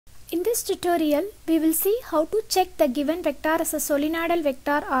In this tutorial, we will see how to check the given vector as a solenoidal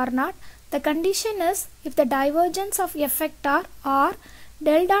vector or not. The condition is if the divergence of f vector or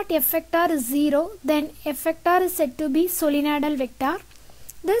del dot f vector is 0, then f vector is said to be solenoidal vector.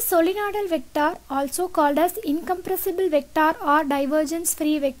 This solenoidal vector, also called as incompressible vector or divergence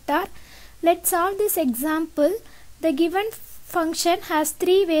free vector. Let's solve this example. The given function has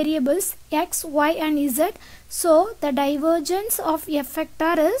three variables x, y and z. So the divergence of f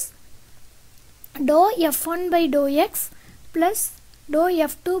vector is dou f1 by dou x plus dou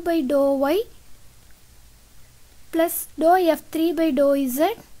f2 by dou y plus dou f3 by dou z.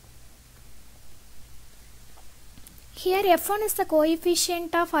 Here f1 is the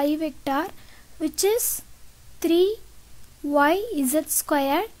coefficient of I vector, which is 3yz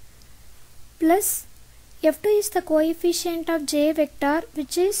squared, plus f2 is the coefficient of j vector,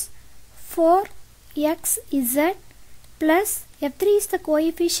 which is 4xz, plus f3 is the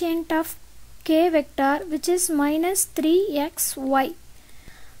coefficient of k vector, which is minus 3xy.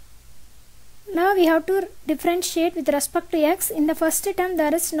 Now we have to differentiate with respect to x. In the first term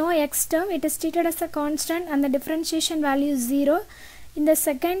there is no x term, it is treated as a constant and the differentiation value is 0. In the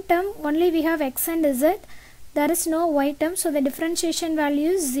second term only we have x and z, there is no y term, so the differentiation value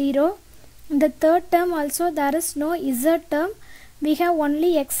is 0. In the third term also there is no z term, we have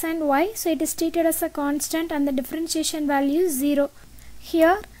only x and y, so it is treated as a constant and the differentiation value is 0.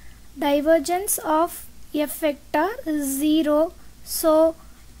 Here divergence of f vector is 0, so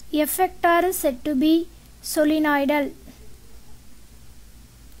f vector is said to be solenoidal.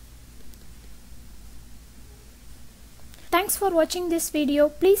 Thanks for watching this video.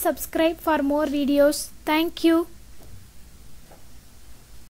 Please subscribe for more videos. Thank you.